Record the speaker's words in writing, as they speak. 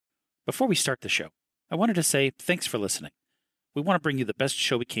Before we start the show, I wanted to say thanks for listening. We want to bring you the best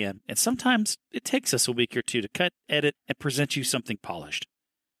show we can, and sometimes it takes us a week or two to cut, edit, and present you something polished.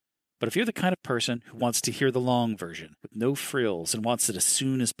 But if you're the kind of person who wants to hear the long version with no frills and wants it as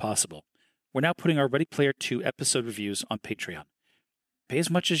soon as possible, we're now putting our Ready Player 2 episode reviews on Patreon. Pay as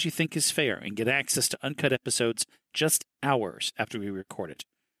much as you think is fair and get access to uncut episodes just hours after we record it.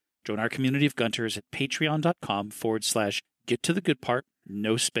 Join our community of Gunters at patreon.com/get-to-the-good-part,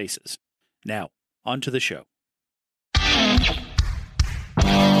 no spaces. Now, on to the show.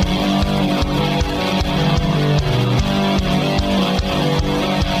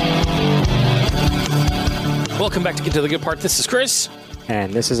 Welcome back to Get to the Good Part. This is Chris.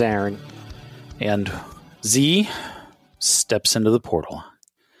 And this is Aaron. And Z steps into the portal.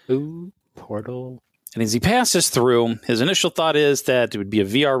 Ooh, portal. And as he passes through, his initial thought is that it would be a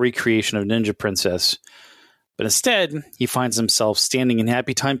VR recreation of Ninja Princess. But instead, he finds himself standing in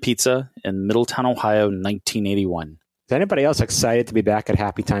Happy Time Pizza in Middletown, Ohio, 1981. Is anybody else excited to be back at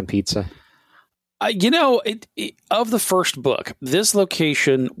Happy Time Pizza? Of the first book, this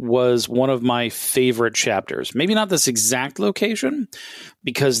location was one of my favorite chapters. Maybe not this exact location,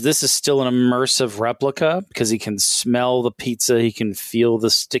 because this is still an immersive replica, because he can smell the pizza, he can feel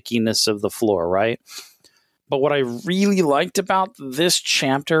the stickiness of the floor, right? But what I really liked about this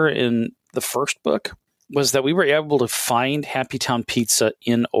chapter in the first book was that we were able to find Happy Town Pizza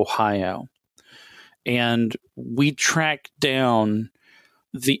in Ohio. And we tracked down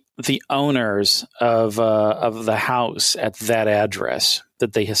the owners of the house at that address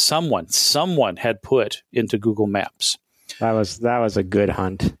that someone had put into Google Maps. That was a good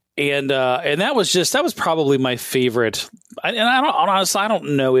hunt, and that was probably my favorite. I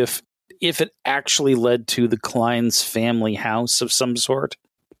don't know if it actually led to the Klein's family house of some sort,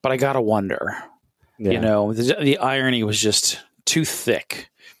 but I gotta wonder. Yeah. The irony was just too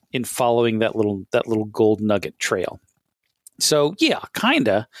thick in following that little gold nugget trail. So, yeah,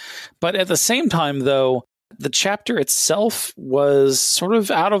 kinda. But at the same time, though, the chapter itself was sort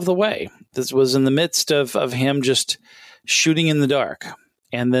of out of the way. This was in the midst of him just shooting in the dark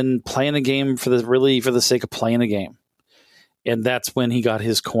and then playing a game for the sake of playing a game. And that's when he got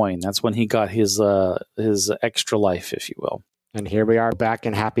his coin. That's when he got his extra life, if you will. And here we are back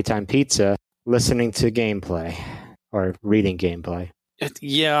in Happy Time Pizza, listening to gameplay or reading gameplay.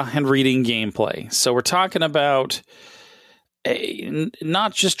 Yeah, and reading gameplay. So we're talking about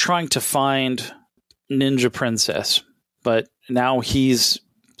not just trying to find Ninja Princess, but now he's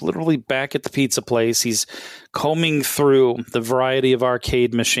literally back at the pizza place. He's combing through the variety of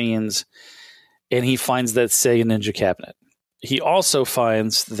arcade machines, and he finds that Sega Ninja cabinet. He also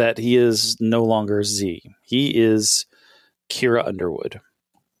finds that he is no longer Z. He is Kira Underwood,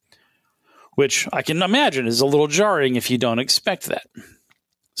 which I can imagine is a little jarring if you don't expect that.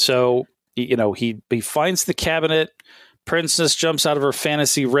 So, he finds the cabinet. Princess jumps out of her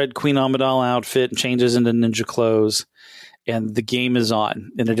fantasy red Queen Amidala outfit and changes into ninja clothes, and the game is on.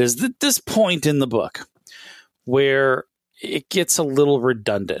 And it is at this point in the book where it gets a little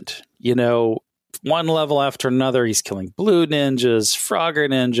redundant. One level after another, he's killing blue ninjas, Frogger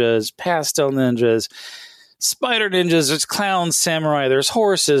ninjas, pastel ninjas, spider ninjas, there's clown samurai, there's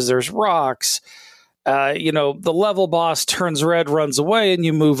horses, there's rocks. The level boss turns red, runs away, and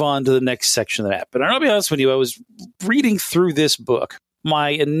you move on to the next section of the map. But I'll be honest with you, I was reading through this book. My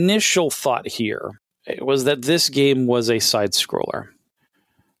initial thought here was that this game was a side scroller.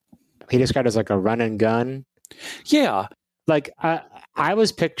 He described it as like a run and gun. Yeah. Like I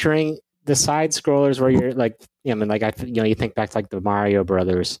was picturing the side scrollers where you're like, you think back to like the Mario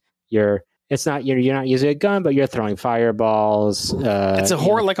Brothers. You're not using a gun, but you're throwing fireballs. It's a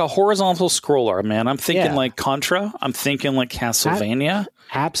horizontal scroller, man. I'm thinking like Contra. I'm thinking like Castlevania.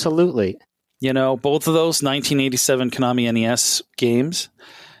 Absolutely. Both of those 1987 Konami NES games.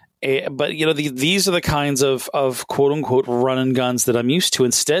 But these are the kinds of quote unquote run and guns that I'm used to.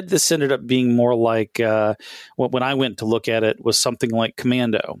 Instead, this ended up being more like when I went to look at it was something like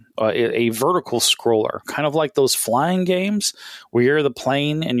Commando, a vertical scroller, kind of like those flying games where you're the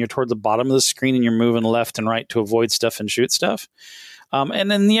plane and you're toward the bottom of the screen and you're moving left and right to avoid stuff and shoot stuff.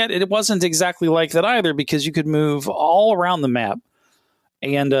 And then yet it wasn't exactly like that either, because you could move all around the map,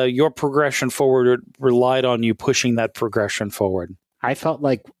 and your progression forward relied on you pushing that progression forward. I felt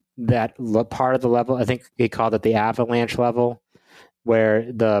like that part of the level, I think he called it the avalanche level,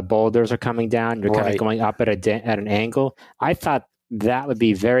 where the boulders are coming down, you're kind of going up at an angle. I thought that would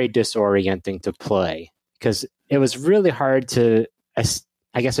be very disorienting to play, because it was really hard to,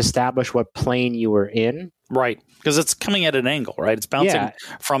 I guess, establish what plane you were in. Right, because it's coming at an angle, right? It's bouncing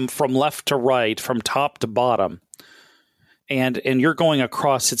from left to right, from top to bottom. and you're going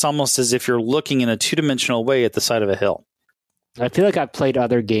across. It's almost as if you're looking in a two-dimensional way at the side of a hill. I feel like I've played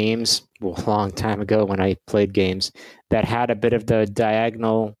other games a long time ago when I played games that had a bit of the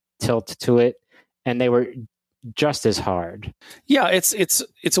diagonal tilt to it, and they were just as hard. Yeah, it's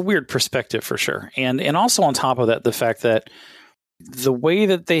a weird perspective for sure. And also on top of that, the fact that the way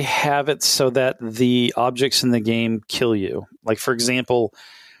that they have it so that the objects in the game kill you. Like, for example,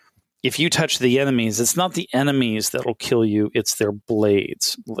 if you touch the enemies, it's not the enemies that'll kill you, it's their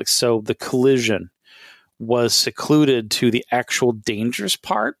blades. Like, so the collision was secluded to the actual dangerous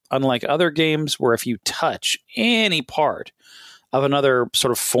part, unlike other games where if you touch any part of another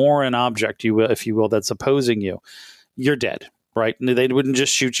sort of foreign object, if you will, that's opposing you, you're dead, right? And they wouldn't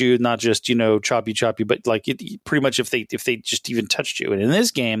just shoot you, not just, chop you, but like pretty much if they just even touched you. And in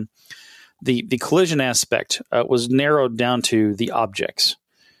this game, the collision aspect was narrowed down to the objects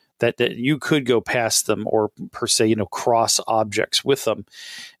that you could go past them or per se, cross objects with them.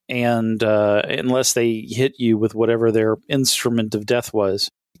 And unless they hit you with whatever their instrument of death was,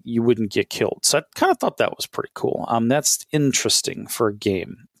 you wouldn't get killed. So I kind of thought that was pretty cool. That's interesting for a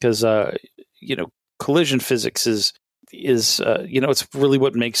game because, collision physics is it's really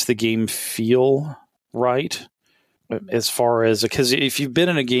what makes the game feel right. As far as, because if you've been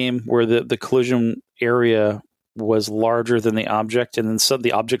in a game where the collision area was larger than the object, and then suddenly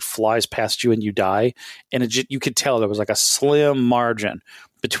the object flies past you and you die, and you could tell there was like a slim margin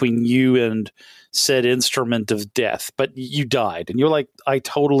between you and said instrument of death, but you died, and you're like,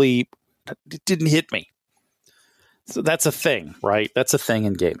 it didn't hit me. So that's a thing, right? That's a thing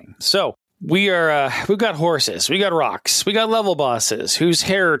in gaming. So we've got horses, we got rocks, we got level bosses whose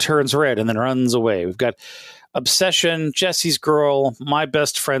hair turns red and then runs away. We've got Obsession, Jesse's girl, my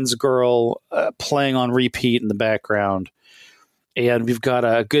best friend's girl, playing on repeat in the background. And we've got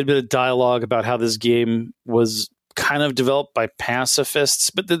a good bit of dialogue about how this game was kind of developed by pacifists.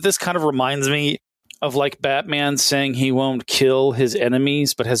 But this kind of reminds me of like Batman saying he won't kill his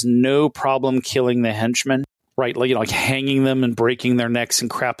enemies, but has no problem killing the henchmen. Right, like hanging them and breaking their necks and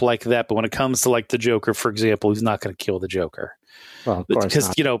crap like that. But when it comes to like the Joker, for example, he's not going to kill the Joker. Well, of course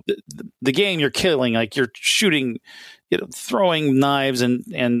because not. The game you're killing, like you're shooting, throwing knives and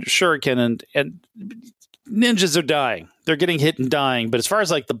shuriken and ninjas are dying. They're getting hit and dying. But as far as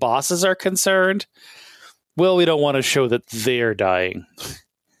like the bosses are concerned, well, we don't want to show that they're dying.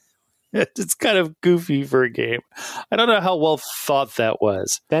 It's kind of goofy for a game. I don't know how well thought that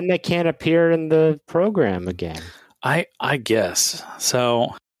was. Then they can't appear in the program again. I guess.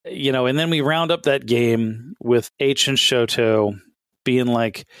 So, and then we round up that game with H and Shoto being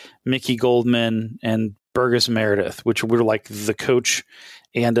like Mickey Goldman and Burgess Meredith, which were like the coach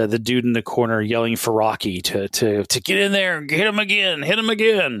and the dude in the corner yelling for Rocky to get in there and hit him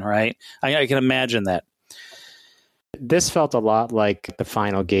again, right? I can imagine that. This felt a lot like the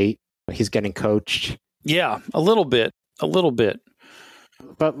final gate. He's getting coached. Yeah, a little bit.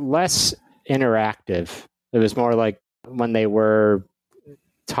 But less interactive. It was more like when they were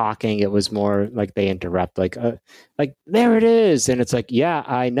talking, it was more like they interrupt, like there it is. And it's like, yeah,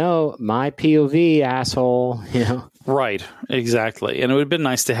 I know, my POV, asshole, Right, exactly. And it would have been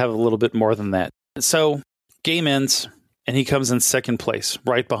nice to have a little bit more than that. So game ends, and he comes in second place,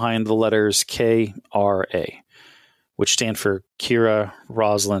 right behind the letters KRA, which stand for Kira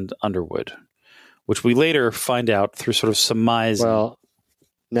Rosalind Underwood, which we later find out through sort of surmising. Well,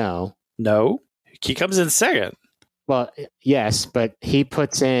 no. He comes in second. Well, yes, but he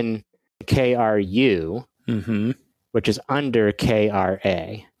puts in KRU, which is under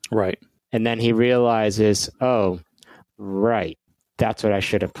KRA. Right. And then he realizes, oh, right, that's what I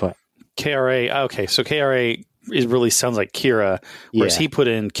should have put. KRA, okay, so KRA really sounds like Kira, whereas he put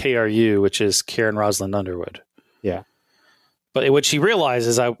in KRU, which is Karen Rosalind Underwood. Yeah. But what she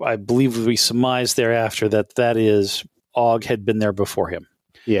realizes, I believe we surmised thereafter that is Og had been there before him.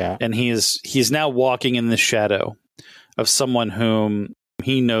 Yeah. And he's now walking in the shadow of someone whom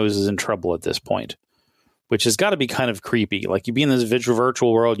he knows is in trouble at this point, which has got to be kind of creepy. Like you be in this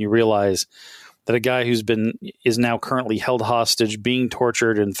virtual world and you realize that a guy is now currently held hostage, being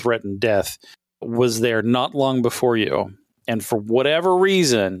tortured and threatened death, was there not long before you. And for whatever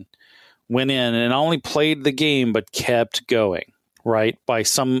reason, went in and not only played the game, but kept going, right? By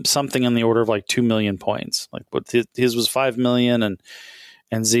something in the order of like 2 million points. Like what his was 5 million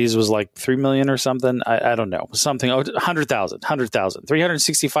and Z's was like 3 million or something. I don't know. Something, 100,000,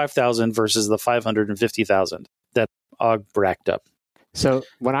 365,000 versus the 550,000 that Og racked up. So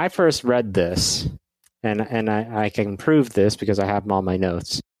when I first read this, and I can prove this because I have all my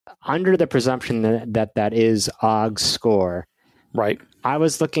notes, under the presumption that is Og's score, right? I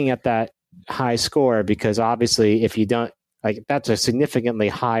was looking at that high score because obviously if you don't, Like, that's a significantly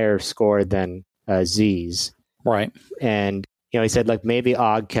higher score than Z's. Right. And, he said, like, maybe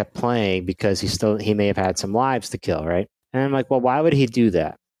Og kept playing because he may have had some lives to kill, right? And I'm like, well, why would he do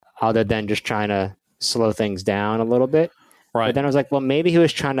that? Other than just trying to slow things down a little bit. Right. But then I was like, well, maybe he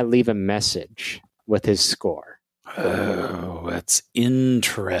was trying to leave a message with his score. Oh, that's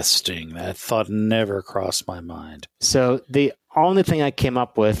interesting. That thought never crossed my mind. So the only thing I came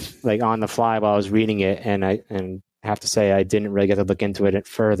up with, like on the fly while I was reading it, and I have to say I didn't really get to look into it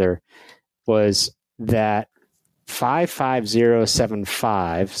further, was that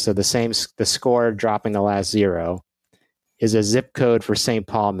 55075, so the score dropping the last zero, is a zip code for St.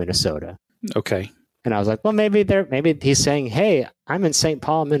 Paul, Minnesota. Okay. And I was like, well, maybe he's saying, hey, I'm in St.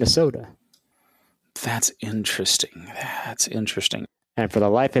 Paul, Minnesota. That's interesting. And for the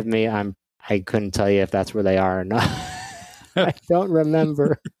life of me, I couldn't tell you if that's where they are or not. I don't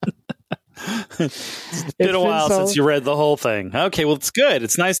remember. It's been a while since you read the whole thing. Okay, well, it's good.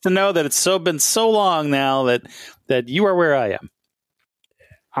 It's nice to know that it's been so long now that you are where I am.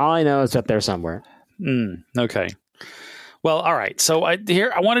 All I know is that they're somewhere. Okay. Well, all right. So I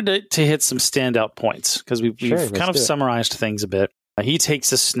wanted to hit some standout points because we've kind of summarized things a bit. He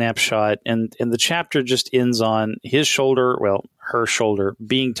takes a snapshot, and the chapter just ends on his shoulder, her shoulder,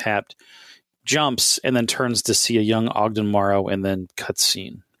 being tapped, jumps, and then turns to see a young Ogden Morrow, and then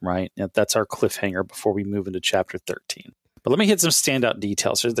cutscene, right? That's our cliffhanger before we move into chapter 13. But let me hit some standout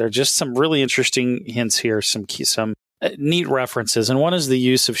details. There are just some really interesting hints here, some neat references, and one is the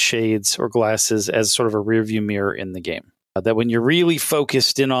use of shades or glasses as sort of a rearview mirror in the game. That when you're really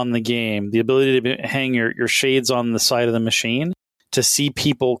focused in on the game, the ability to hang your shades on the side of the machine to see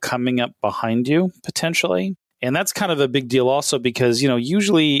people coming up behind you, potentially. And that's kind of a big deal also because,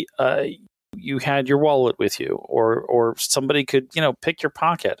 usually you had your wallet with you or somebody could, pick your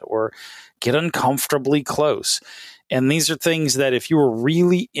pocket or get uncomfortably close. And these are things that if you were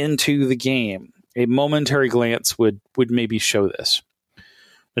really into the game, a momentary glance would maybe show this.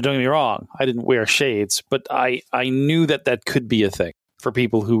 Now, don't get me wrong, I didn't wear shades, but I knew that could be a thing for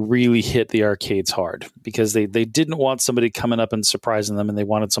people who really hit the arcades hard because they didn't want somebody coming up and surprising them, and they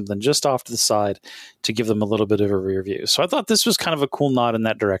wanted something just off to the side to give them a little bit of a rear view. So I thought this was kind of a cool nod in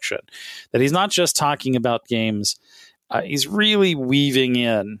that direction, that he's not just talking about games, he's really weaving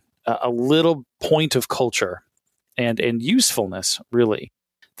in a little point of culture and usefulness, really,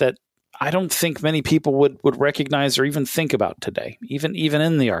 that I don't think many people would recognize or even think about today, even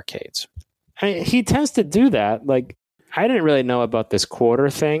in the arcades. I mean, he tends to do that. Like, I didn't really know about this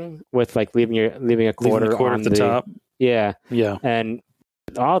quarter thing with like leaving a quarter on at the top. Yeah. Yeah. And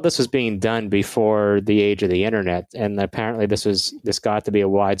all this was being done before the age of the internet, and apparently this got to be a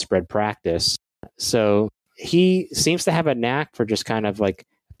widespread practice. So he seems to have a knack for just kind of like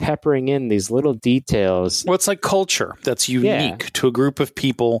peppering in these little details. Well, it's like culture that's unique to a group of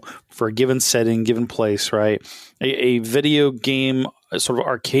people for a given setting, given place, right? A video game, a sort of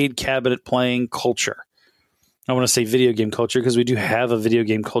arcade cabinet playing culture. I want to say video game culture because we do have a video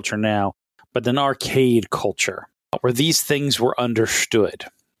game culture now, but an arcade culture where these things were understood.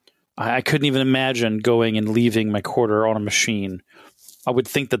 I couldn't even imagine going and leaving my quarter on a machine. I would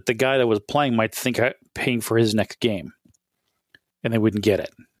think that the guy that was playing might think I'm paying for his next game, and they wouldn't get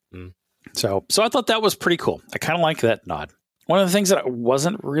it. So I thought that was pretty cool. I kind of like that nod. One of the things that I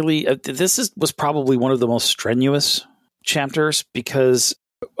wasn't really, was probably one of the most strenuous chapters because,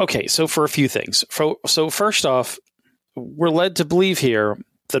 okay, so for a few things. So first off, we're led to believe here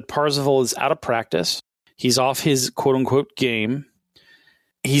that Parzival is out of practice. He's off his quote unquote game.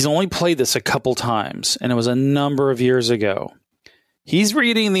 He's only played this a couple times, and it was a number of years ago. He's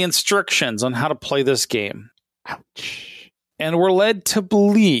reading the instructions on how to play this game. Ouch. And we're led to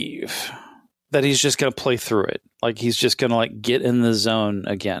believe that he's just going to play through it. Like he's just going to like get in the zone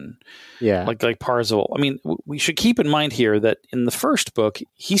again. Yeah. Like Parzival. I mean, we should keep in mind here that in the first book,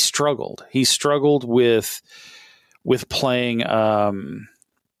 he struggled. He struggled with playing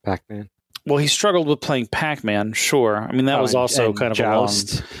Pac-Man. Well, he struggled with playing Pac-Man, sure. I mean, that was also kind of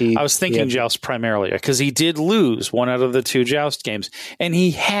Joust. I was thinking Joust primarily because he did lose one out of the two Joust games. And he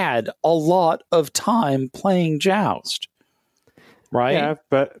had a lot of time playing Joust. Right? Yeah,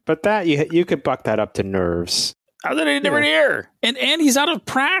 but that you could buck that up to nerves. Never near. And he's out of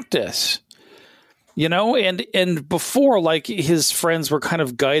practice. And before, like, his friends were kind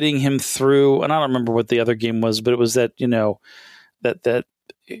of guiding him through, and I don't remember what the other game was, but it was that, that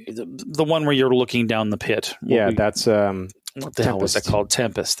the one where you're looking down the pit. That's what the hell was that called?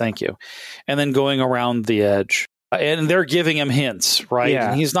 Tempest, thank you. And then going around the edge. And they're giving him hints, right?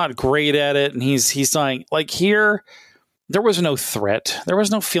 Yeah. And he's not great at it, and he's saying, like, here, there was no threat. There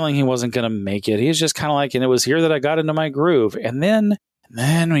was no feeling he wasn't going to make it. He was just kind of like, and it was here that I got into my groove. And then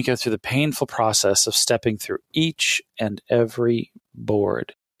we go through the painful process of stepping through each and every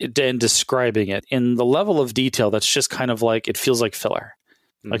board and describing it in the level of detail that's just kind of like, it feels like filler.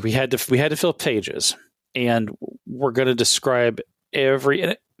 Mm-hmm. Like we had to fill pages, and we're going to describe every.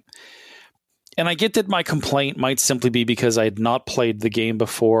 And I get that my complaint might simply be because I had not played the game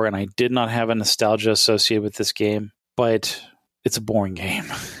before and I did not have a nostalgia associated with this game, but it's a boring game.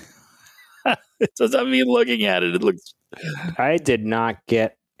 Looking at it, it looks. I did not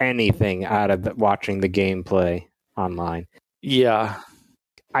get anything out of watching the gameplay online. Yeah.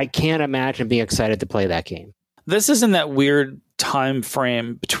 I can't imagine being excited to play that game. This is in that weird time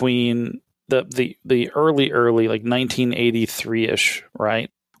frame between the early, like 1983-ish, right?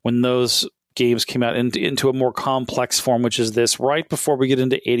 When those games came out into a more complex form, which is this, right before we get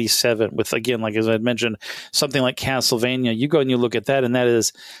into 87 with, again, like as I mentioned, something like Castlevania. You go and you look at that, and that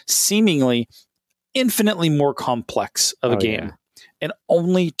is seemingly infinitely more complex of a game. Yeah. And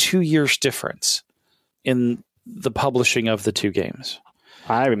only 2 years difference in the publishing of the two games.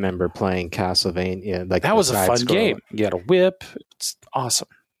 I remember playing Castlevania. Like that was a fun game. You had a whip. It's awesome.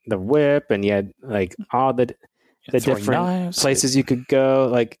 The whip, and you had like all the different knives, places you could go.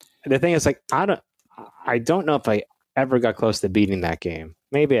 Like the thing is, like I don't know if I ever got close to beating that game.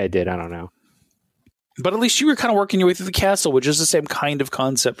 Maybe I did. I don't know. But at least you were kind of working your way through the castle, which is the same kind of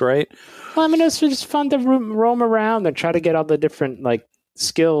concept, right? Well, I mean, it's just fun to roam around and try to get all the different like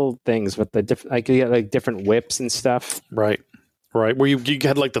skill things with the different, like you get like different whips and stuff. Right. Where you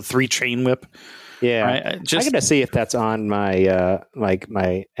had like the 3 chain whip. Yeah. Right? I gotta see if that's on my like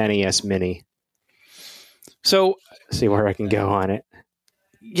my NES Mini. So see where I can go on it.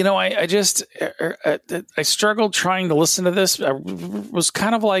 You know, I struggled trying to listen to this. I was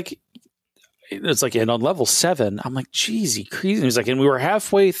kind of like, it's like, and on level 7, I'm like, geez, crazy. He's like, and we were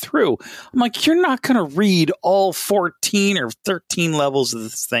halfway through. I'm like, you're not going to read all 14 or 13 levels of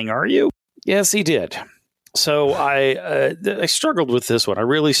this thing, are you? Yes, he did. So I struggled with this one. I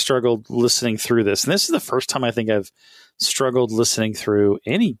really struggled listening through this. And this is the first time I think I've struggled listening through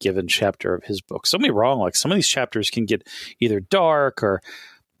any given chapter of his book. Don't get me wrong, like some of these chapters can get either dark or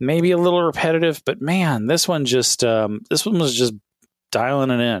maybe a little repetitive, but man, this one was just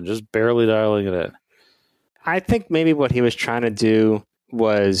dialing it in, just barely dialing it in. I think maybe what he was trying to do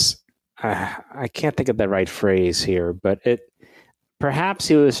was, I can't think of the right phrase here, but perhaps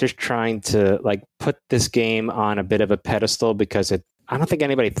he was just trying to like put this game on a bit of a pedestal because I don't think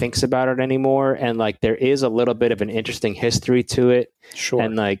anybody thinks about it anymore. And like, there is a little bit of an interesting history to it. Sure.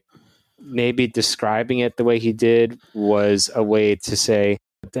 And like maybe describing it the way he did was a way to say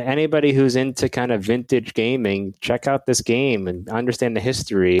to anybody who's into kind of vintage gaming, check out this game and understand the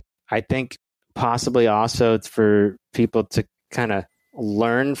history. I think possibly also it's for people to kind of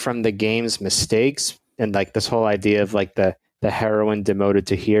learn from the game's mistakes and like this whole idea of like the heroine demoted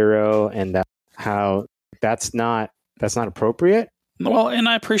to hero and how that's not appropriate. Well, and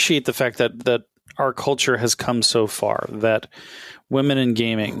I appreciate the fact that our culture has come so far that women in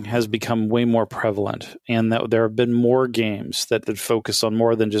gaming has become way more prevalent, and that there have been more games that focus on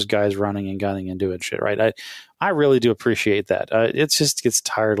more than just guys running and gunning and doing shit, right? I really do appreciate that. It just gets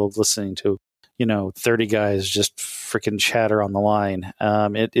tired of listening to, 30 guys just freaking chatter on the line.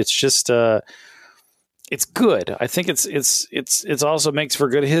 It's just it's good. I think it's also makes for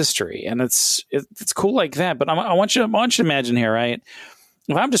good history, and it's cool like that. But I want you to imagine here, right?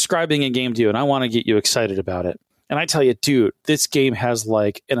 If I'm describing a game to you and I want to get you excited about it, and I tell you, dude, this game has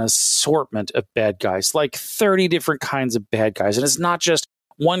like an assortment of bad guys, like 30 different kinds of bad guys, and it's not just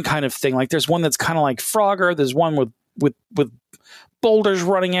one kind of thing. Like there's one that's kind of like Frogger. There's one with boulders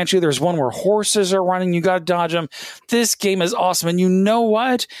running at you. There's one where horses are running. You got to dodge them. This game is awesome, and you know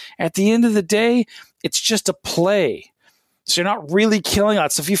what? At the end of the day, it's just a play. So you're not really killing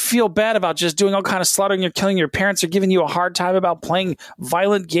lots. So if you feel bad about just doing all kind of slaughtering, you're killing your parents, are giving you a hard time about playing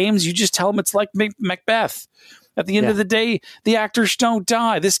violent games, you just tell them it's like Macbeth. At the end of the day, the actors don't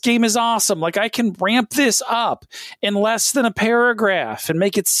die. This game is awesome. Like I can ramp this up in less than a paragraph and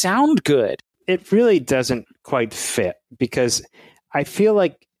make it sound good. It really doesn't quite fit because I feel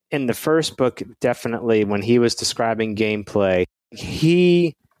like in the first book, definitely when he was describing gameplay,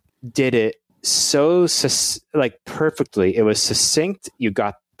 he did it so perfectly. It was succinct. You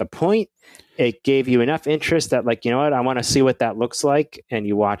got the point. It gave you enough interest that like, you know what, I want to see what that looks like. And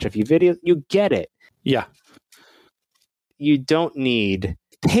you watch a few videos, you get it. Yeah. You don't need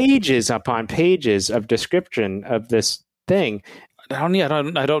pages upon pages of description of this thing. I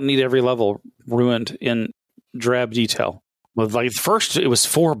don't need every level ruined in drab detail. Well, like first it was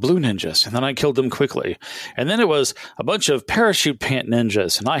 4 blue ninjas, and then I killed them quickly. And then it was a bunch of parachute pant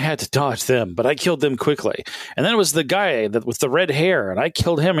ninjas, and I had to dodge them, but I killed them quickly. And then it was the guy that with the red hair, and I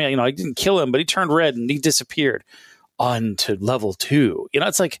killed him. You know, I didn't kill him, but he turned red and he disappeared. On to level 2. You know,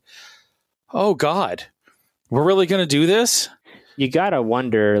 it's like, oh God, we're really going to do this? You gotta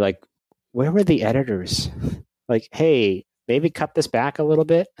wonder, like, where were the editors? Like, hey, maybe cut this back a little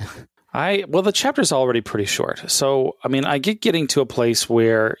bit. Well, the chapter's already pretty short. So, I mean, I get getting to a place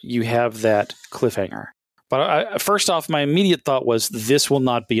where you have that cliffhanger. But first off, my immediate thought was this will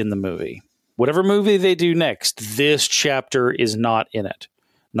not be in the movie. Whatever movie they do next, this chapter is not in it.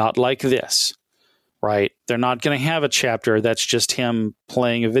 Not like this, right? They're not going to have a chapter that's just him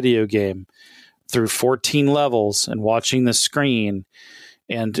playing a video game through 14 levels and watching the screen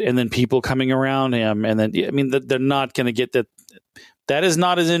and then people coming around him. And then, I mean, they're not going to get that. That is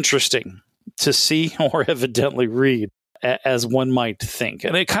not as interesting to see or evidently read as one might think.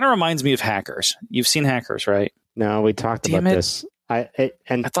 And it kind of reminds me of Hackers. You've seen Hackers, right? No, we talked about this. I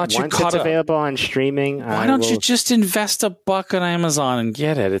thought you caught it's available on streaming. Why don't you just invest $1 on Amazon and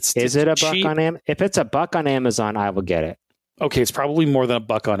get it? Is it $1 on Amazon? If it's $1 on Amazon, I will get it. Okay, it's probably more than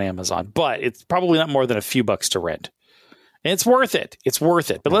 $1 on Amazon, but it's probably not more than a few bucks to rent. And it's worth it. It's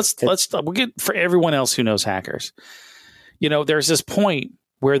worth it. But we'll get for everyone else who knows Hackers. You know, there's this point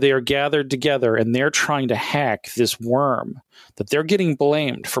where they are gathered together and they're trying to hack this worm that they're getting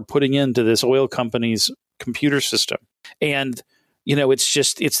blamed for putting into this oil company's computer system. And, you know, it's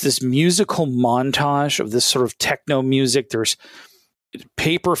this musical montage of this sort of techno music. There's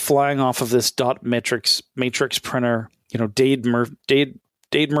paper flying off of this dot matrix printer. You know, Dade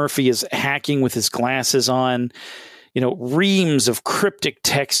Murphy is hacking with his glasses on. You know, reams of cryptic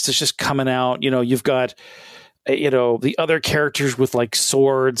text is just coming out. You know, you've got the other characters with like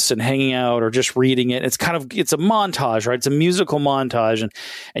swords and hanging out or just reading it. It's a montage, right? It's a musical montage.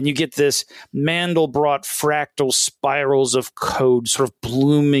 And you get this Mandelbrot fractal spirals of code sort of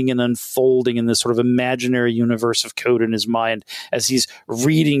blooming and unfolding in this sort of imaginary universe of code in his mind as he's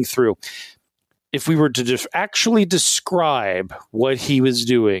reading through. If we were to actually describe what he was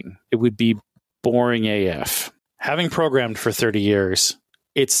doing, it would be boring AF. Having programmed for 30 years,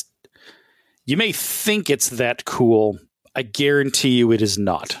 you may think it's that cool. I guarantee you it is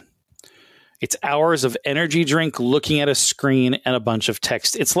not. It's hours of energy drink, looking at a screen, and a bunch of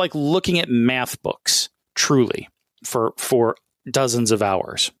text. It's like looking at math books, truly, for dozens of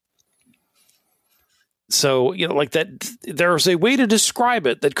hours. So, you know, like that, there's a way to describe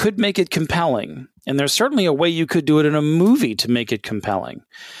it that could make it compelling. And there's certainly a way you could do it in a movie to make it compelling.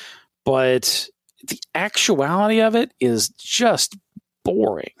 But the actuality of it is just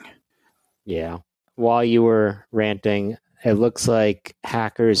boring. Yeah. While you were ranting, it looks like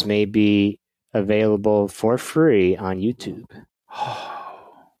Hackers may be available for free on YouTube.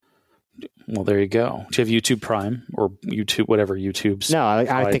 Well, there you go. Do you have YouTube Prime or YouTube, whatever YouTube's? No,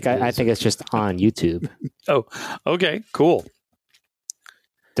 I think it's just on YouTube. Oh, okay, cool.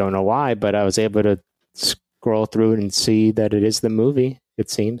 Don't know why, but I was able to scroll through it and see that it is the movie, it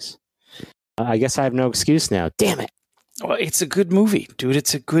seems. I guess I have no excuse now. Damn it. Well, it's a good movie, dude.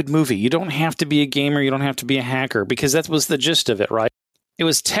 It's a good movie. You don't have to be a gamer. You don't have to be a hacker because that was the gist of it, right? It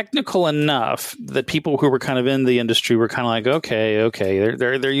was technical enough that people who were kind of in the industry were kind of like, okay,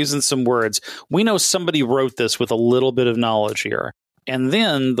 they're using some words. We know somebody wrote this with a little bit of knowledge here. And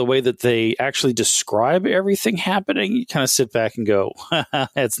then the way that they actually describe everything happening, you kind of sit back and go,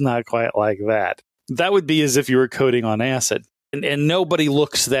 it's not quite like that. That would be as if you were coding on acid. And nobody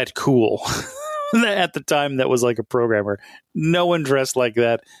looks that cool. At the time, that was like a programmer. No one dressed like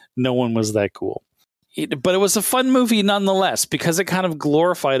that. No one was that cool. But it was a fun movie nonetheless because it kind of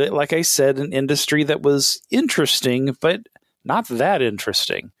glorified it, like I said, an industry that was interesting, but not that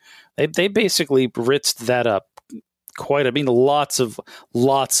interesting. They basically ritzed that up quite. I mean, lots of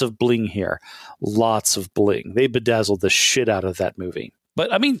bling here. Lots of bling. They bedazzled the shit out of that movie.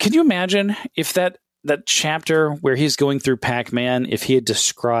 But I mean, can you imagine if that chapter where he's going through Pac-Man, if he had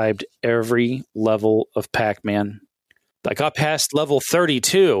described every level of Pac-Man? I got past level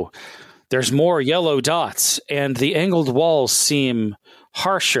 32. There's more yellow dots, and the angled walls seem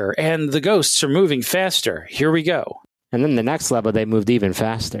harsher, and the ghosts are moving faster. Here we go. And then the next level, they moved even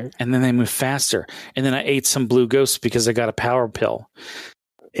faster. And then they moved faster. And then I ate some blue ghosts because I got a power pill.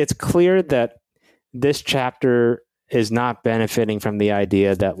 It's clear that this chapter is not benefiting from the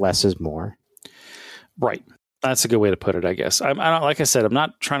idea that less is more. Right. That's a good way to put it, I guess. I don't, like I said, I'm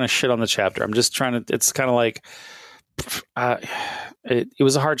not trying to shit on the chapter. I'm just trying to, it's kind of like, it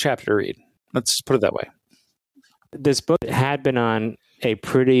was a hard chapter to read. Let's just put it that way. This book had been on a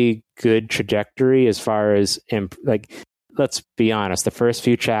pretty good trajectory as far as like let's be honest, the first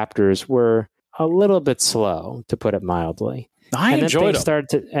few chapters were a little bit slow, to put it mildly. I enjoyed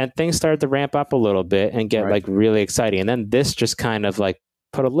them. Things started to ramp up a little bit and get like really exciting. And then this just kind of like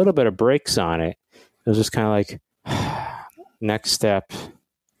put a little bit of brakes on it. It was just kind of like, next step.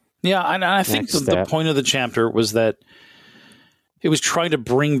 Yeah, and I think the point of the chapter was that it was trying to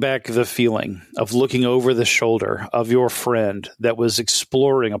bring back the feeling of looking over the shoulder of your friend that was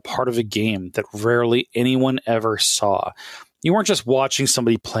exploring a part of a game that rarely anyone ever saw. You weren't just watching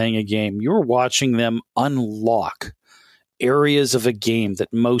somebody playing a game. You were watching them unlock areas of a game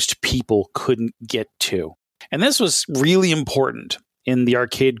that most people couldn't get to. And this was really important in the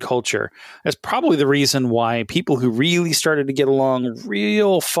arcade culture. That's probably the reason why people who really started to get along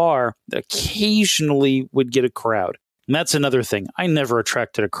real far occasionally would get a crowd. And that's another thing. I never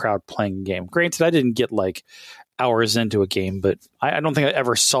attracted a crowd playing a game. Granted, I didn't get like hours into a game, but I don't think I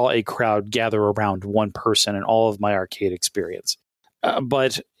ever saw a crowd gather around one person in all of my arcade experience.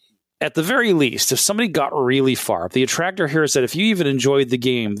 But at the very least, if somebody got really far, the attractor here is that if you even enjoyed the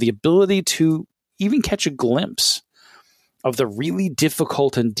game, the ability to even catch a glimpse of the really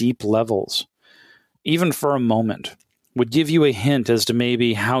difficult and deep levels, even for a moment, would give you a hint as to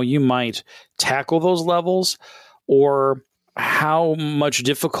maybe how you might tackle those levels or how much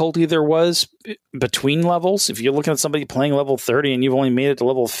difficulty there was between levels. If you're looking at somebody playing level 30 and you've only made it to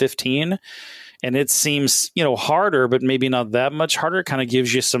level 15 and it seems, harder, but maybe not that much harder, it kind of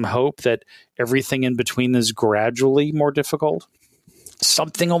gives you some hope that everything in between is gradually more difficult.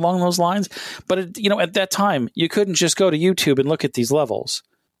 Something along those lines. But, at that time, you couldn't just go to YouTube and look at these levels,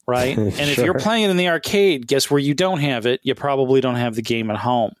 right? And if you're playing it in the arcade, guess where you don't have it? You probably don't have the game at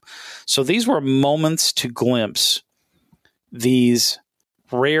home. So these were moments to glimpse these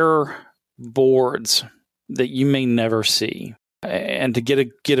rare boards that you may never see, and to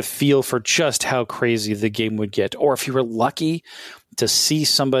get a feel for just how crazy the game would get. Or if you were lucky to see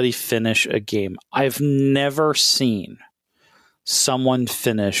somebody finish a game. I've never seen someone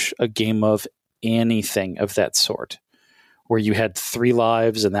finish a game of anything of that sort, where you had 3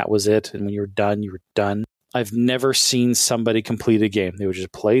 lives and that was it. And when you were done, you were done. I've never seen somebody complete a game. They would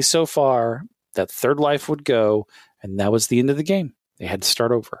just play so far, that 3rd life would go, and that was the end of the game. They had to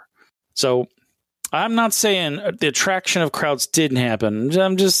start over. So I'm not saying the attraction of crowds didn't happen.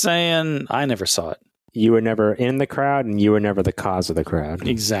 I'm just saying I never saw it. You were never in the crowd, and you were never the cause of the crowd.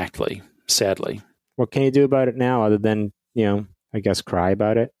 Exactly. Sadly. What can you do about it now other than, I guess cry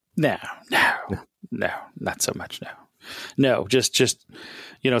about it? No, not so much. No, just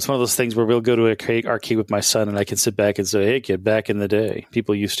it's one of those things where we'll go to an arcade with my son and I can sit back and say, hey kid, back in the day,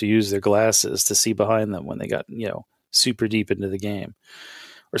 people used to use their glasses to see behind them when they got, super deep into the game.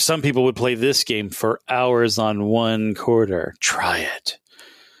 Or some people would play this game for hours on one quarter. Try it.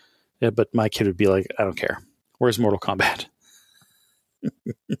 Yeah, but my kid would be like, I don't care. Where's Mortal Kombat?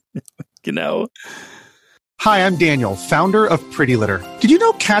 Hi, I'm Daniel, founder of Pretty Litter. Did you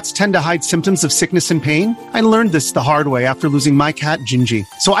know cats tend to hide symptoms of sickness and pain? I learned this the hard way after losing my cat, Gingy.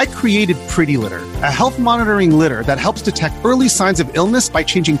 So I created Pretty Litter, a health monitoring litter that helps detect early signs of illness by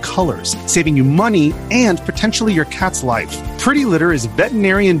changing colors, saving you money and potentially your cat's life. Pretty Litter is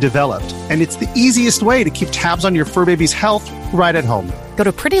veterinarian developed, and it's the easiest way to keep tabs on your fur baby's health right at home. Go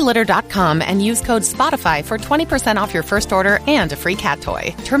to prettylitter.com and use code SPOTIFY for 20% off your first order and a free cat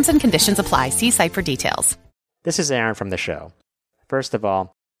toy. Terms and conditions apply. See site for details. This is Aaron from the show. First of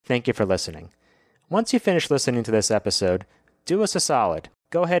all, thank you for listening. Once you finish listening to this episode, do us a solid.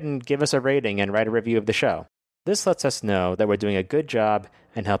 Go ahead and give us a rating and write a review of the show. This lets us know that we're doing a good job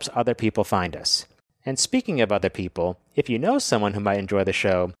and helps other people find us. And speaking of other people, if you know someone who might enjoy the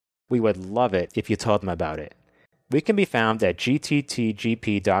show, we would love it if you told them about it. We can be found at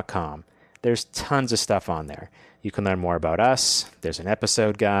gttgp.com. There's tons of stuff on there. You can learn more about us, there's an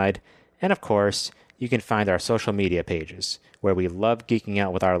episode guide, and of course, you can find our social media pages, where we love geeking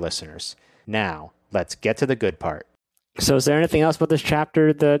out with our listeners. Now, let's get to the good part. So is there anything else about this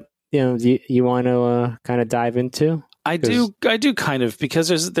chapter that you want to kind of dive into? I do kind of,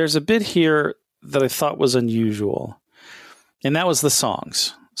 because there's a bit here that I thought was unusual, and that was the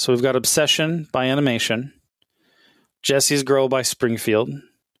songs. So we've got Obsession by Animation, Jesse's Girl by Springfield,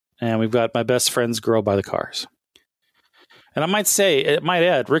 and we've got My Best Friend's Girl by the Cars. And I might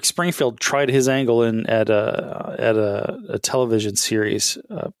add, Rick Springfield tried his angle at a television series,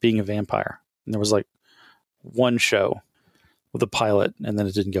 being a vampire. And there was like one show with a pilot, and then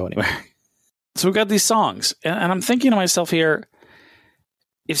it didn't go anywhere. So we've got these songs, and I'm thinking to myself here,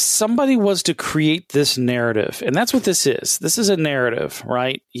 if somebody was to create this narrative, and that's what this is a narrative,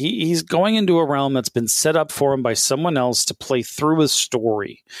 right? He's going into a realm that's been set up for him by someone else to play through a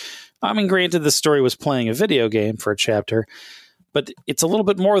story. I mean, granted, the story was playing a video game for a chapter, but it's a little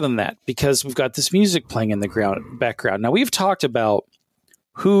bit more than that because we've got this music playing in the background. Now, we've talked about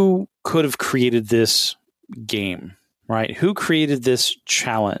who could have created this game, right? Who created this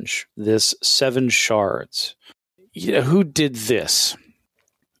challenge, this 7 shards? Who did this?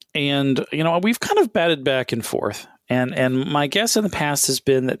 And, we've kind of batted back and forth. And my guess in the past has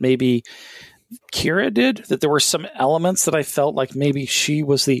been that maybe Kira did, that there were some elements that I felt like maybe she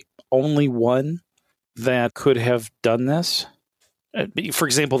was the only one that could have done this. For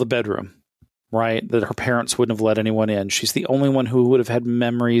example, the bedroom, right? That her parents wouldn't have let anyone in. She's the only one who would have had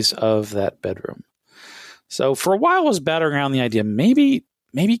memories of that bedroom. So for a while I was battering around the idea, maybe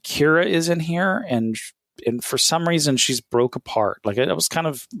Kira is in here and for some reason she's broke apart. Like I was kind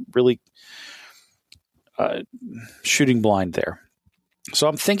of really shooting blind there. So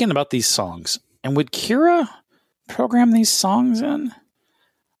I'm thinking about these songs. And would Kira program these songs in?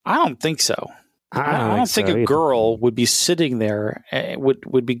 I don't think so. I don't think a girl would be sitting there,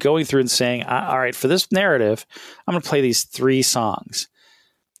 would be going through and saying, all right, for this narrative, I'm going to play these 3 songs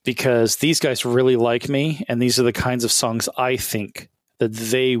because these guys really like me. And these are the kinds of songs I think that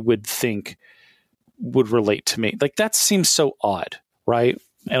they would think would relate to me. Like that seems so odd, right?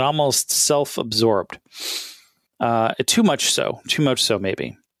 And almost self-absorbed. Too much so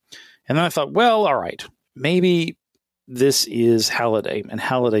maybe. And then I thought, well, all right, maybe this is Halliday, and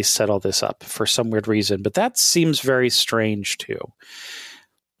Halliday set all this up for some weird reason, but that seems very strange too.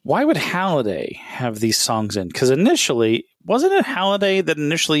 Why would Halliday have these songs in? Because initially, wasn't it Halliday that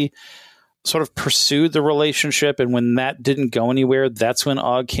initially sort of pursued the relationship, and when that didn't go anywhere, that's when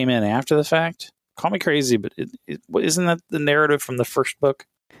Og came in after the fact? Call me crazy, but isn't that the narrative from the first book?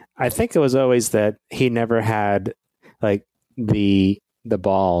 I think it was always that he never had like the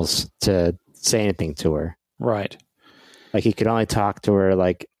balls to say anything to her. Right. Like he could only talk to her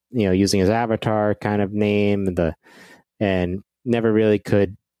like, using his avatar kind of name and never really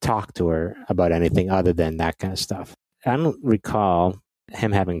could talk to her about anything other than that kind of stuff. I don't recall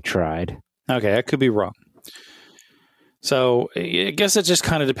him having tried. Okay, I could be wrong. So I guess it just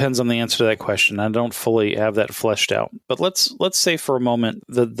kind of depends on the answer to that question. I don't fully have that fleshed out. But let's say for a moment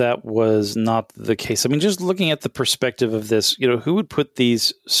that was not the case. I mean, just looking at the perspective of this, who would put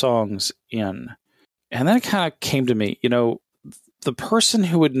these songs in? And then it kind of came to me, the person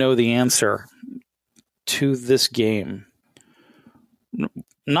who would know the answer to this game,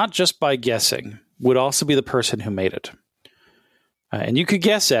 not just by guessing, would also be the person who made it. And you could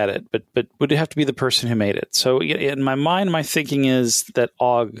guess at it, but would it have to be the person who made it? So in my mind, my thinking is that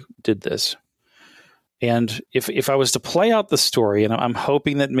Og did this. And if I was to play out the story, and I'm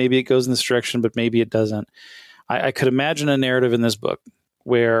hoping that maybe it goes in this direction, but maybe it doesn't, I could imagine a narrative in this book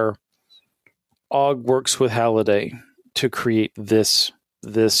where Og works with Halliday to create this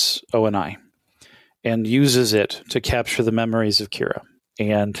ONI and uses it to capture the memories of Kira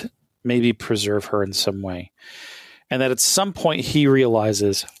and maybe preserve her in some way. And that at some point he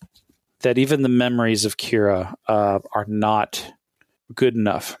realizes that even the memories of Kira are not good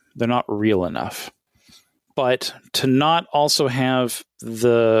enough. They're not real enough. But to not also have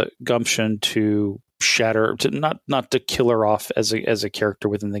the gumption to shatter, to not to kill her off as a character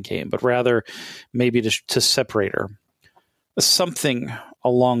within the game, but rather maybe to separate her. Something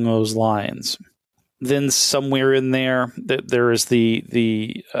along those lines. Then somewhere in there, there is the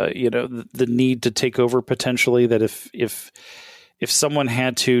need to take over potentially. That if someone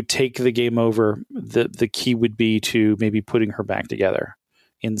had to take the game over, the key would be to maybe putting her back together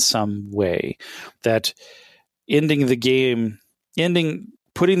in some way. That ending the game,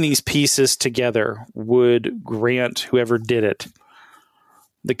 putting these pieces together would grant whoever did it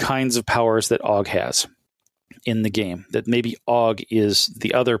the kinds of powers that Og has in the game, that maybe Og is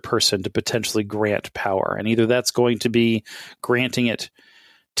the other person to potentially grant power. And either that's going to be granting it,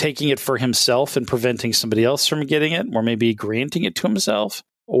 taking it for himself and preventing somebody else from getting it, or maybe granting it to himself,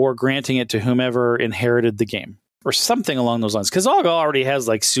 or granting it to whomever inherited the game, or something along those lines. Because Og already has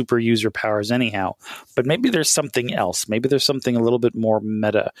like super user powers anyhow, but maybe there's something else. Maybe there's something a little bit more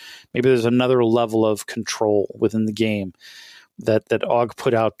meta. Maybe there's another level of control within the game that Og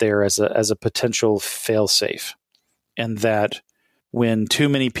put out there as a potential fail-safe. And that when too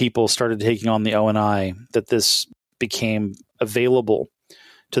many people started taking on the ONI, that this became available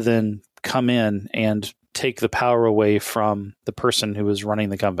to then come in and take the power away from the person who was running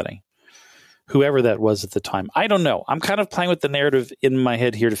the company, whoever that was at the time. I don't know. I'm kind of playing with the narrative in my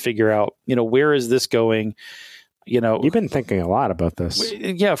head here to figure out, where is this going? You've been thinking a lot about this.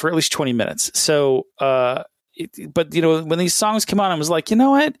 Yeah, for at least 20 minutes. So, but when these songs come on, I was like, you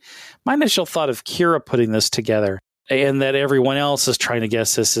know what? My initial thought of Kira putting this together and that everyone else is trying to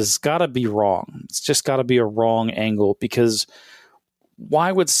guess this has got to be wrong. It's just got to be a wrong angle, because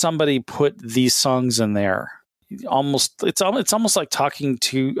why would somebody put these songs in there? It's almost like talking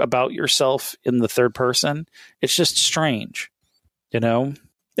about yourself in the third person. It's just strange,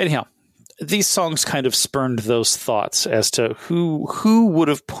 Anyhow, these songs kind of spurned those thoughts as to who would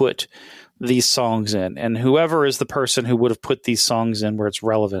have put these songs in, and whoever is the person who would have put these songs in where it's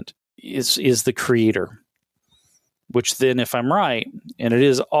relevant is the creator. Which then, if I'm right, and it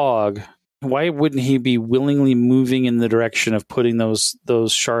is Og, why wouldn't he be willingly moving in the direction of putting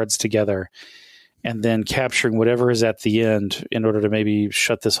those shards together and then capturing whatever is at the end in order to maybe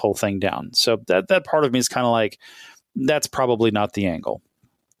shut this whole thing down? So that part of me is kind of like, that's probably not the angle.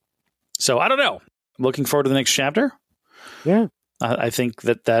 So I don't know. Looking forward to the next chapter. Yeah. I think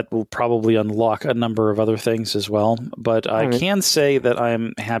that will probably unlock a number of other things as well. But I can say that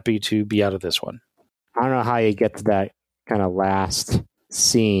I'm happy to be out of this one. I don't know how you get to that kind of last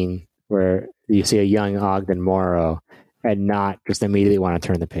scene where you see a young Ogden Morrow and not just immediately want to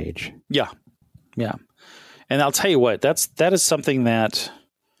turn the page. Yeah. Yeah. And I'll tell you what, that is something that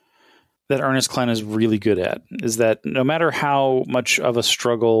Ernest Cline is really good at, is that no matter how much of a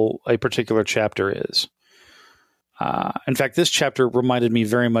struggle a particular chapter is, in fact, this chapter reminded me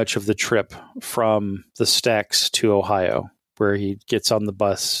very much of the trip from the Stacks to Ohio, where he gets on the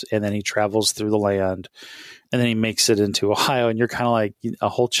bus and then he travels through the land and then he makes it into Ohio. And you're kind of like a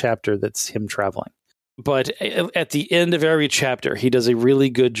whole chapter that's him traveling. But at the end of every chapter, he does a really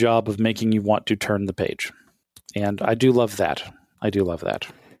good job of making you want to turn the page. And I do love that.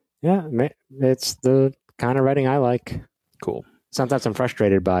 Yeah, it's the kind of writing I like. Cool. Sometimes I'm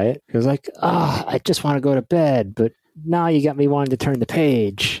frustrated by it. It was like, I just want to go to bed, but now you got me wanting to turn the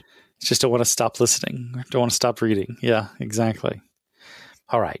page. Just don't want to stop listening. Don't want to stop reading. Yeah, exactly.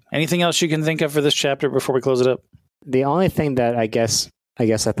 All right. Anything else you can think of for this chapter before we close it up? The only thing that I guess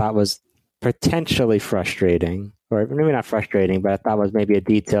I thought was potentially frustrating, or maybe not frustrating, but I thought was maybe a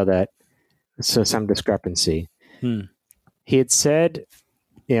detail some discrepancy. He had said,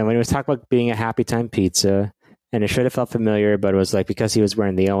 when he was talking about being a Happy Time Pizza, and it should have felt familiar, but it was like because he was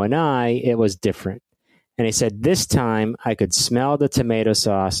wearing the O&I, it was different. And he said, this time I could smell the tomato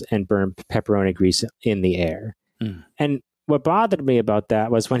sauce and burn pepperoni grease in the air. And what bothered me about that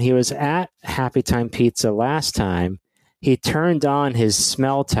was when he was at Happy Time Pizza last time, he turned on his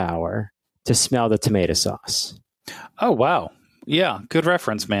smell tower to smell the tomato sauce. Oh, wow. Yeah, good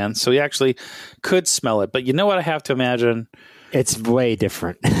reference, man. So he actually could smell it. But you know what I have to imagine? It's way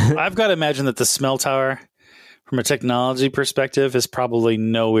different. I've got to imagine that the smell tower, from a technology perspective, is probably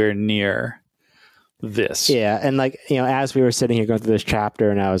nowhere near this. Yeah, and as we were sitting here going through this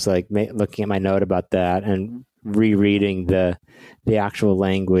chapter, and I was like looking at my note about that and rereading the actual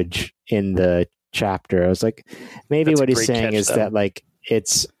language in the chapter, I was like, maybe what he's saying is that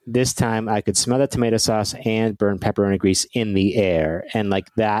it's this time I could smell the tomato sauce and burn pepperoni grease in the air, and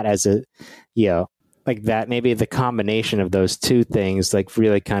that as a that maybe the combination of those two things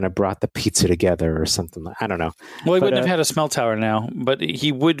really kind of brought the pizza together or something. I don't know. Well, he wouldn't have had a smell tower now, but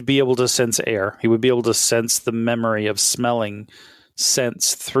he would be able to sense air. He would be able to sense the memory of smelling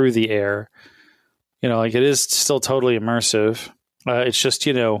sense through the air. It is still totally immersive. It's just,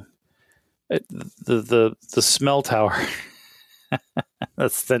 the smell tower, the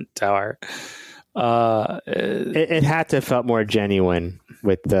scent tower. It had to have felt more genuine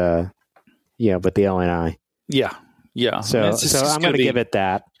with the O&I. Yeah. So I'm going to give it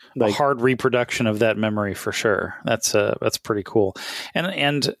that. A hard reproduction of that memory for sure. That's pretty cool.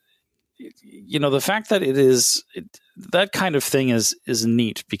 And the fact that that kind of thing is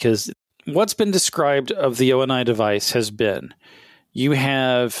neat, because what's been described of the O&I device has been, you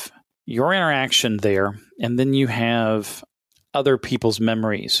have your interaction there, and then you have other people's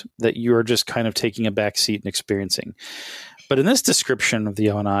memories that you're just kind of taking a backseat and experiencing. But in this description of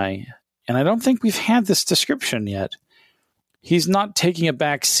the O&I, and I don't think we've had this description yet, he's not taking a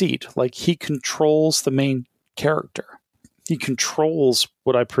back seat. He controls the main character. He controls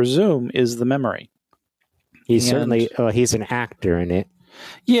what I presume is the memory. He's an actor in it.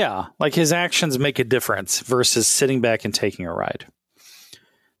 Yeah, his actions make a difference versus sitting back and taking a ride.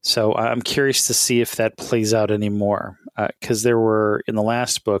 So I'm curious to see if that plays out anymore, because there were, in the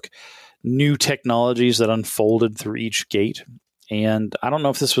last book, new technologies that unfolded through each gate. And I don't know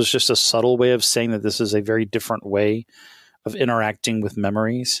if this was just a subtle way of saying that this is a very different way of interacting with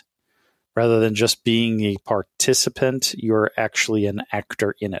memories. Rather than just being a participant, you're actually an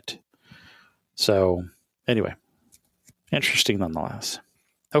actor in it. So anyway, Interesting nonetheless.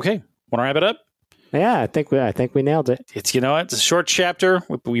 Okay, want to wrap it up? Yeah, I think we nailed it. It's it's a short chapter.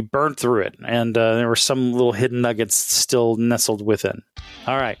 We burned through it, and there were some little hidden nuggets still nestled within.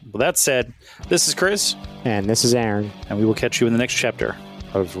 All right. Well, that said, this is Chris, and this is Aaron, and we will catch you in the next chapter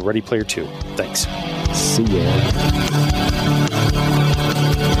of Ready Player 2. Thanks. See ya.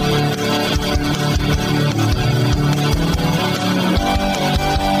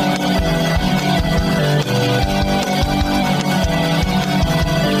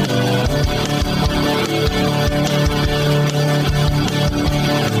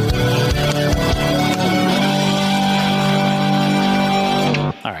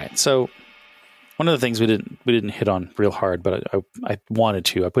 So one of the things we didn't hit on real hard, but I wanted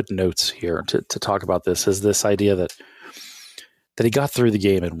to. I put notes here to talk about this. Is this idea that he got through the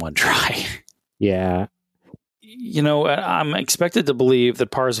game in one try? Yeah. I'm expected to believe that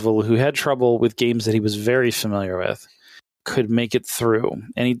Parzival, who had trouble with games that he was very familiar with, could make it through,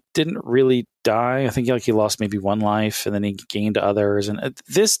 and he didn't really die. I think he lost maybe one life, and then he gained others. And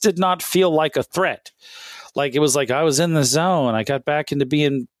this did not feel like a threat. Like it was like I was in the zone. I got back into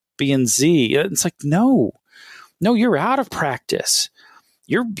being Z. It's like, no, you're out of practice.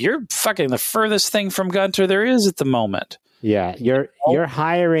 You're fucking the furthest thing from Gunter there is at the moment. Yeah, you're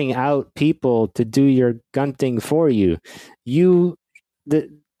hiring out people to do your gunting for you.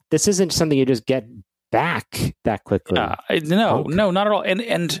 This isn't something you just get back that quickly. No, not at all.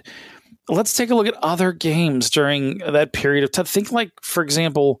 And let's take a look at other games during that period of time. Think like, for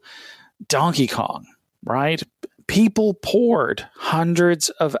example, Donkey Kong, right? People poured hundreds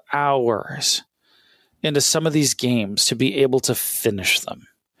of hours into some of these games to be able to finish them.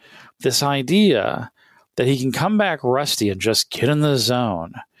 This idea that he can come back rusty and just get in the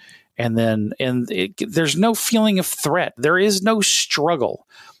zone, there's no feeling of threat. There is no struggle.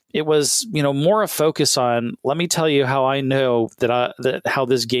 It was, more a focus on, let me tell you how I know that how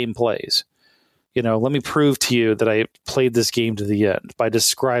this game plays. Let me prove to you that I played this game to the end by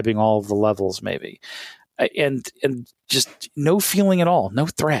describing all of the levels, maybe. And just no feeling at all, no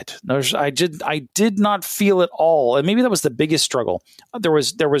threat. I did not feel it all, and maybe that was the biggest struggle. There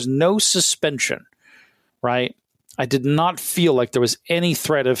was no suspension, right? I did not feel like there was any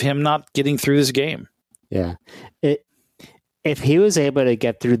threat of him not getting through this game. Yeah, if he was able to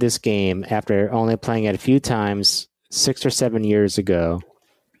get through this game after only playing it a few times 6 or 7 years ago,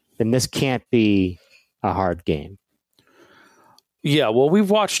 then this can't be a hard game. Yeah, well, we've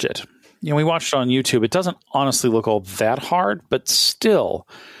watched it. We watched it on YouTube. It doesn't honestly look all that hard, but still,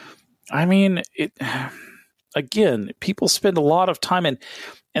 I mean, again, people spend a lot of time, and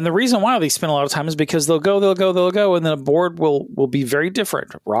the reason why they spend a lot of time is because they'll go, and then a board will be very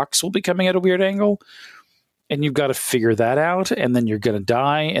different. Rocks will be coming at a weird angle, and you've got to figure that out, and then you're going to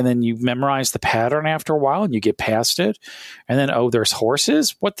die, and then you memorize the pattern after a while, and you get past it, and then, there's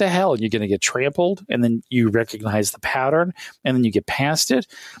horses? What the hell? And you're going to get trampled, and then you recognize the pattern, and then you get past it.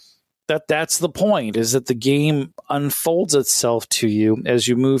 That's the point, is that the game unfolds itself to you as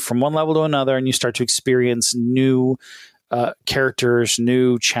you move from one level to another, and you start to experience new characters,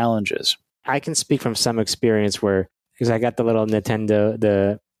 new challenges. I can speak from some experience because I got the little Nintendo,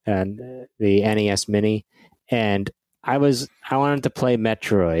 the NES Mini, and I wanted to play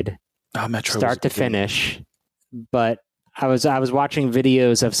Metroid, start to finish, but I was watching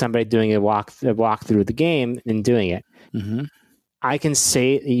videos of somebody doing a walk through the game and doing it. Mm-hmm. You can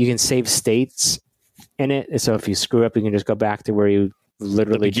save states in it, so if you screw up, you can just go back to where you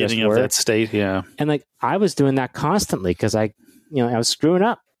literally just were. The beginning of that state, yeah. And I was doing that constantly because I was screwing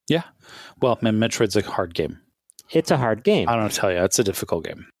up. Yeah. Well, man, Metroid's a hard game. It's a hard game. I don't know to tell you, it's a difficult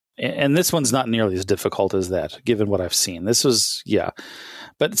game. And this one's not nearly as difficult as that, given what I've seen. This was,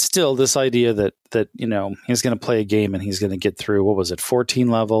 but still, this idea that he's going to play a game and he's going to get through, what was it, 14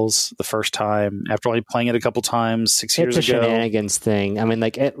 levels the first time after only playing it a couple times 6 years ago. It's a shenanigans thing. I mean,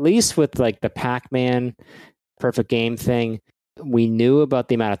 at least with the Pac-Man perfect game thing, we knew about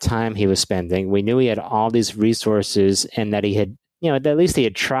the amount of time he was spending. We knew he had all these resources, and that he had, at least he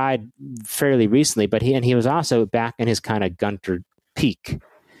had tried fairly recently. But he was also back in his kind of Gunter peak.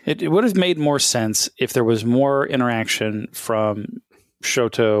 It would have made more sense if there was more interaction from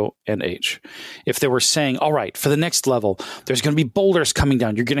Shoto and H. If they were saying, all right, for the next level, there's going to be boulders coming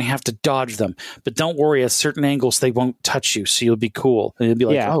down. You're going to have to dodge them. But don't worry, at certain angles, they won't touch you. So you'll be cool. And you'll be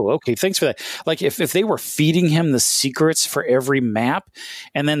like, oh, okay, thanks for that. Like if they were feeding him the secrets for every map,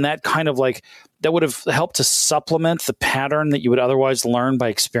 and then that kind of that would have helped to supplement the pattern that you would otherwise learn by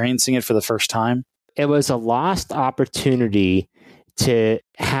experiencing it for the first time. It was a lost opportunity to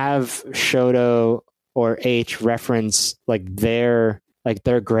have Shoto or H reference their like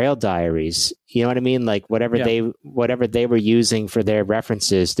their Grail diaries. You know what I mean? Like whatever they were using for their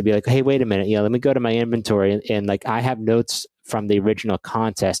references to be like, hey, wait a minute, let me go to my inventory and like I have notes from the original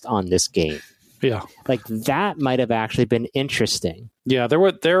contest on this game. Yeah. Like that might have actually been interesting. Yeah,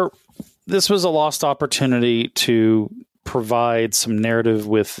 this was a lost opportunity to provide some narrative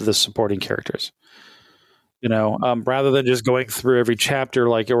with the supporting characters. Rather than just going through every chapter,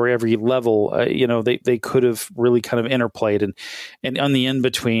 or every level, they could have really kind of interplayed and on the in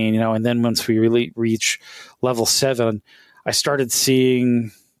between, and then once we really reach level 7, I started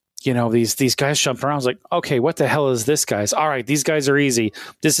seeing, these guys jumping around. I was like, okay, what the hell is this, guys? All right, these guys are easy.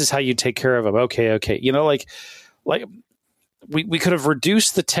 This is how you take care of them. Okay. We could have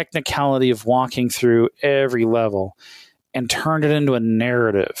reduced the technicality of walking through every level and turned it into a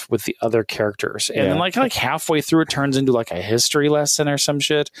narrative with the other characters. And then like halfway through, it turns into like a history lesson or some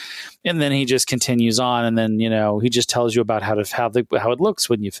shit. And then he just continues on. And then, he just tells you about how it looks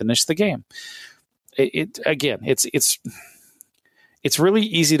when you finish the game. It's really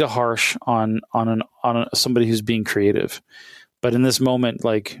easy to harsh on somebody who's being creative. But in this moment,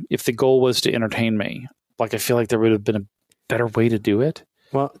 like if the goal was to entertain me, like I feel like there would have been a better way to do it.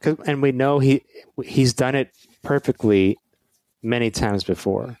 Well, and we know he's done it perfectly many times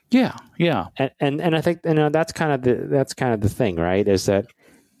before. Yeah. And I think that's kind of the thing, right? Is that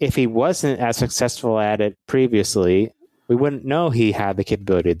if he wasn't as successful at it previously, we wouldn't know he had the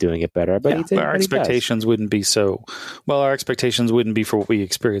capability of doing it better. But he did. Our expectations wouldn't be so. Well, our expectations wouldn't be for what we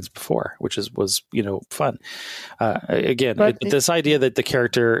experienced before, which was fun. This idea that the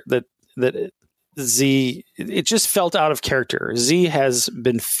character that Z, it just felt out of character. Z has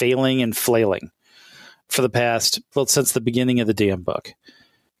been failing and flailing for the past, since the beginning of the damn book,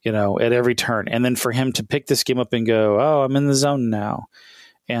 at every turn. And then for him to pick this game up and go, oh, I'm in the zone now.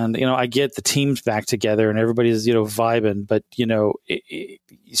 And, I get the team's back together and everybody's, vibing, but, he's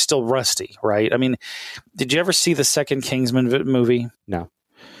still rusty, right? I mean, did you ever see the second Kingsman movie? No.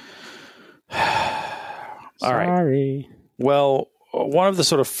 All right. Well, one of the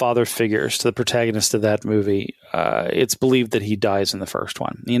sort of father figures to the protagonist of that movie, it's believed that he dies in the first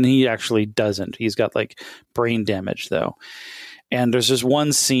one. And he actually doesn't. He's got like brain damage, though. And there's this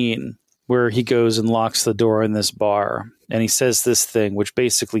one scene where he goes and locks the door in this bar. And he says this thing, which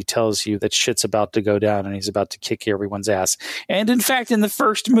basically tells you that shit's about to go down and he's about to kick everyone's ass. And in fact, in the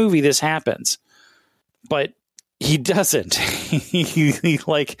first movie, this happens. But he doesn't. he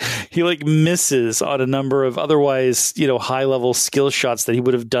misses on a number of otherwise, high level skill shots that he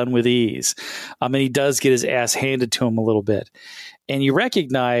would have done with ease. And he does get his ass handed to him a little bit. And you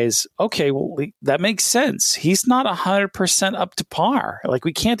recognize, okay, well, that makes sense. He's not 100% up to par. Like,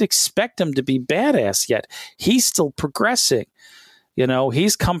 we can't expect him to be badass yet. He's still progressing.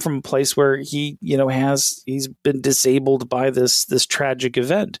 He's come from a place where he, he's been disabled by this tragic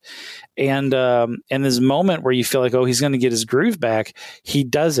event. And this moment where you feel like, oh, he's going to get his groove back, he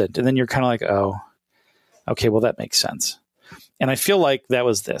doesn't. And then you're kind of like, oh, okay, well, that makes sense. And I feel like that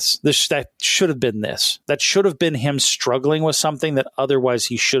was that should have been this. That should have been him struggling with something that otherwise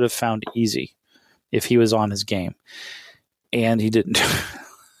he should have found easy if he was on his game. And he didn't.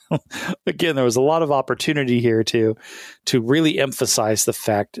 Again, there was a lot of opportunity here to really emphasize the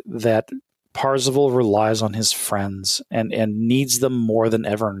fact that Parzival relies on his friends and needs them more than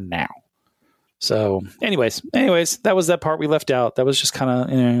ever now. So anyways, that was that part we left out. That was just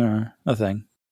kind of a thing.